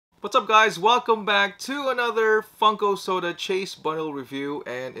What's up, guys? Welcome back to another Funko Soda Chase Bundle review,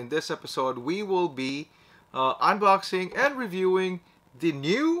 and in this episode we will be unboxing and reviewing the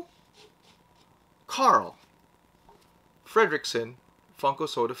new Carl Fredricksen Funko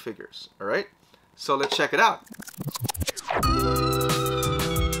Soda figures. Alright, so let's check it out.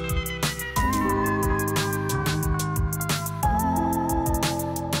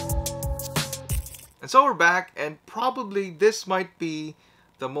 And so we're back, and probably this might be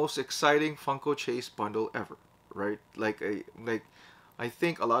the most exciting Funko Chase bundle ever, right? I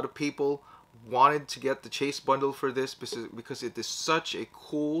think a lot of people wanted to get the Chase bundle for this because it is such a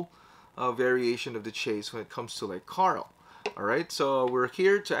cool variation of the Chase when it comes to like Carl. All right, so we're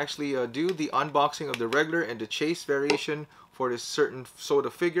here to actually do the unboxing of the regular and the Chase variation for this certain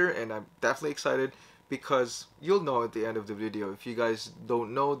soda figure, and I'm definitely excited because you'll know at the end of the video. If you guys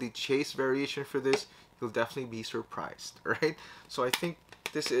don't know the Chase variation for this, you'll definitely be surprised. All right, so I think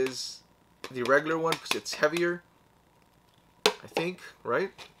this is the regular one because it's heavier, I think, right?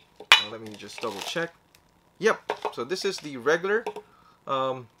 Let me just double check. Yep, so this is the regular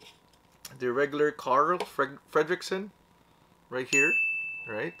Carl Fredricksen right here,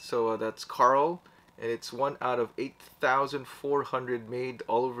 right? So that's Carl, and it's 1 out of 8,400 made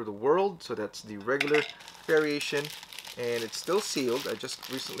all over the world. So that's the regular variation, and it's still sealed. I just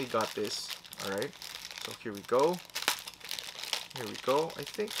recently got this. All right, so here we go. Here we go. I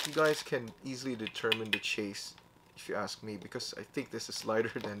think you guys can easily determine the Chase, if you ask me, because I think this is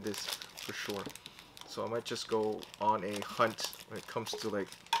lighter than this for sure. So I might just go on a hunt when it comes to like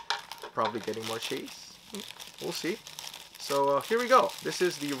probably getting more Chase. We'll see. So here we go. This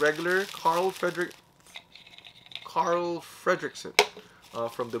is the regular Carl Fredricksen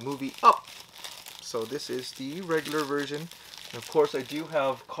from the movie Up. So this is the regular version. And of course, I do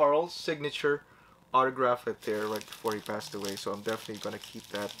have Carl's signature autograph right there right before he passed away, so I'm definitely gonna keep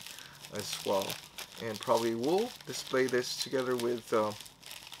that as well, and probably will display this together with you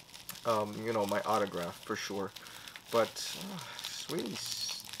know, my autograph for sure. But it's really,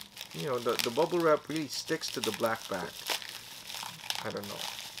 you know, the bubble wrap really sticks to the black back. I don't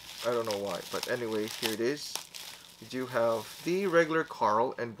know why, but anyway, here it is. We do have the regular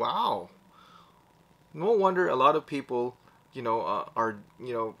Carl, and wow, no wonder a lot of people are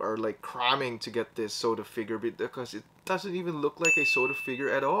like cramming to get this soda figure because it doesn't even look like a soda figure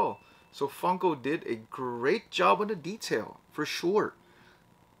at all. So Funko did a great job on the detail for sure.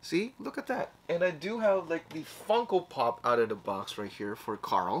 See, look at that. And I do have like the Funko Pop out of the box right here for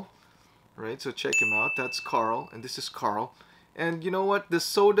Carl. Right, so check him out. That's Carl, and this is Carl. And you know what? The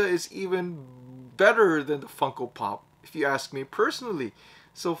soda is even better than the Funko Pop, if you ask me personally.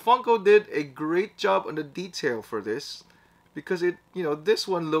 So Funko did a great job on the detail for this, because it, you know, this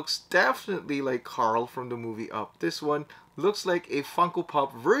one looks definitely like Carl from the movie Up. This one looks like a Funko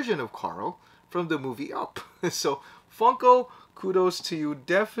Pop version of Carl from the movie Up. So Funko, kudos to you.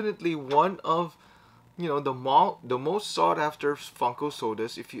 Definitely one of, you know, the most sought after Funko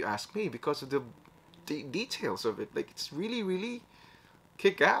sodas, if you ask me, because of the details of it. Like, it's really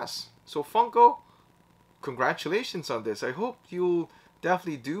kick-ass. So Funko, congratulations on this. I hope you'll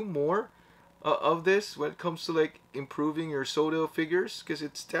definitely do more of this when it comes to like improving your soda figures, because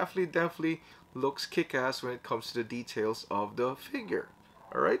it's definitely looks kick-ass when it comes to the details of the figure.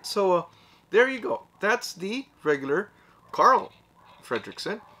 All right, so there you go. That's the regular Carl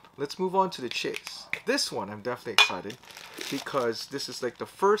Fredricksen. Let's move on to the Chase. This one I'm definitely excited because this is like the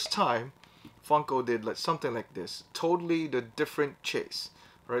first time Funko did like something like this, totally the different Chase.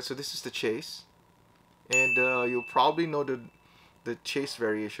 All right, so this is the Chase, and you'll probably know the Chase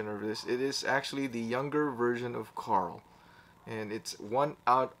variation of this. It is actually the younger version of Carl, and it's 1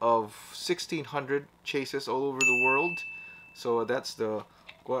 out of 1,600 Chases all over the world. So that's the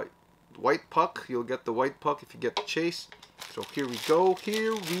white puck. You'll get the white puck if you get the Chase. So here we go.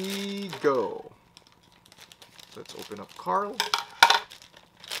 Let's open up Carl.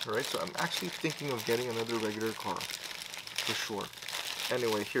 Alright, so I'm actually thinking of getting another regular Carl for sure.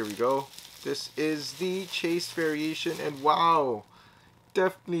 Anyway, here we go. This is the Chase variation, and wow,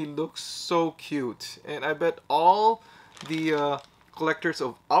 definitely looks so cute. And I bet all the collectors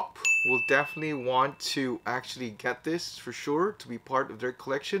of Up will definitely want to actually get this for sure to be part of their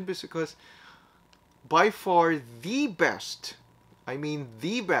collection, because by far the best, I mean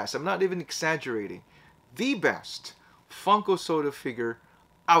the best, I'm not even exaggerating, the best Funko soda figure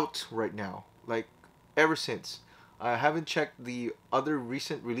out right now, like ever since. I haven't checked the other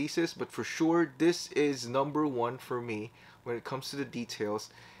recent releases, but for sure this is #1 for me when it comes to the details.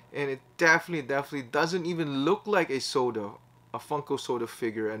 And it definitely doesn't even look like a Funko soda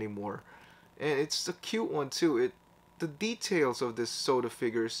figure anymore. And it's a cute one too. It the details of this soda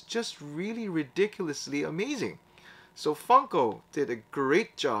figure is just really ridiculously amazing. So Funko did a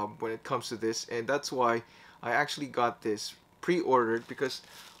great job when it comes to this, and that's why I actually got this pre-ordered, because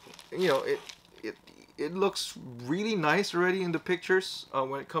you know it it looks really nice already in the pictures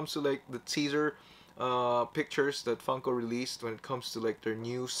when it comes to like the teaser pictures that Funko released when it comes to like their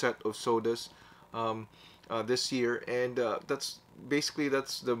new set of sodas um, this year, and that's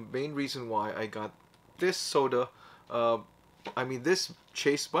the main reason why I got this soda. Uh, I mean this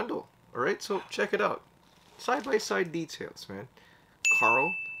Chase bundle. All right, so check it out. Side by side details, man.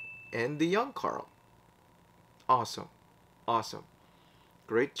 Carl and the young Carl. Awesome, awesome.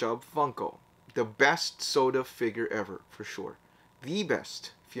 Great job, Funko. The best soda figure ever, for sure. The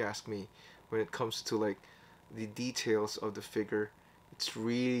best, if you ask me, when it comes to like the details of the figure. It's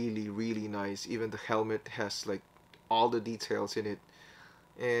really, really nice. Even the helmet has like all the details in it,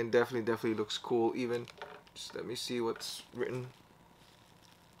 and definitely looks cool. Even, just let me see what's written.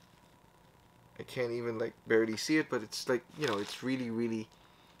 I can't even like barely see it, but it's like, you know, it's really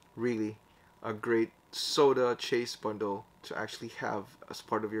a great soda chase bundle to actually have as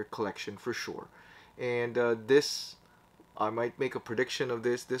part of your collection for sure. And this, I might make a prediction of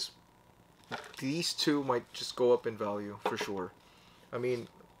this. These two might just go up in value for sure. I mean,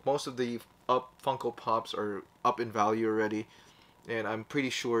 most of the Funko Pops are up in value already, and I'm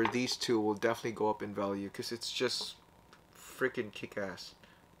pretty sure these two will definitely go up in value because it's just freaking kick-ass,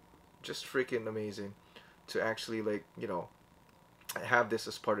 just freaking amazing to actually, like, you know, have this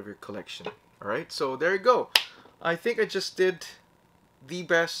as part of your collection. All right, so there you go. I think I just did the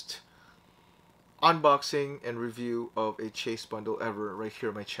best unboxing and review of a Chase bundle ever right here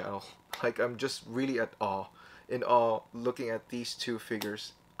on my channel. Like, I'm just really in awe looking at these two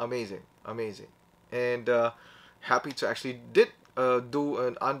figures. Amazing, amazing. And happy to actually do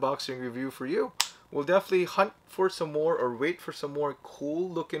an unboxing review for you. We'll definitely hunt for some more, or wait for some more cool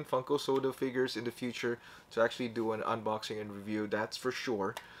looking Funko Soda figures in the future to actually do an unboxing and review, that's for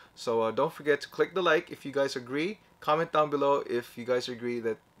sure. So don't forget to click the like if you guys agree. Comment down below if you guys agree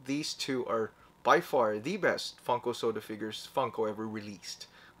that these two are by far the best Funko Soda figures Funko ever released.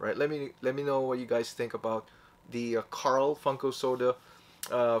 Right? Let me know what you guys think about the Carl Funko Soda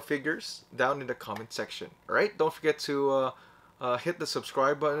figures down in the comment section. All right? Don't forget to hit the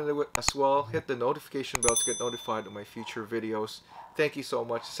subscribe button as well. Hit the notification bell to get notified of my future videos. Thank you so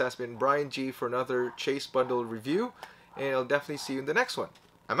much. This has been Brian G for another Chase Bundle review, and I'll definitely see you in the next one.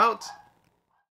 I'm out.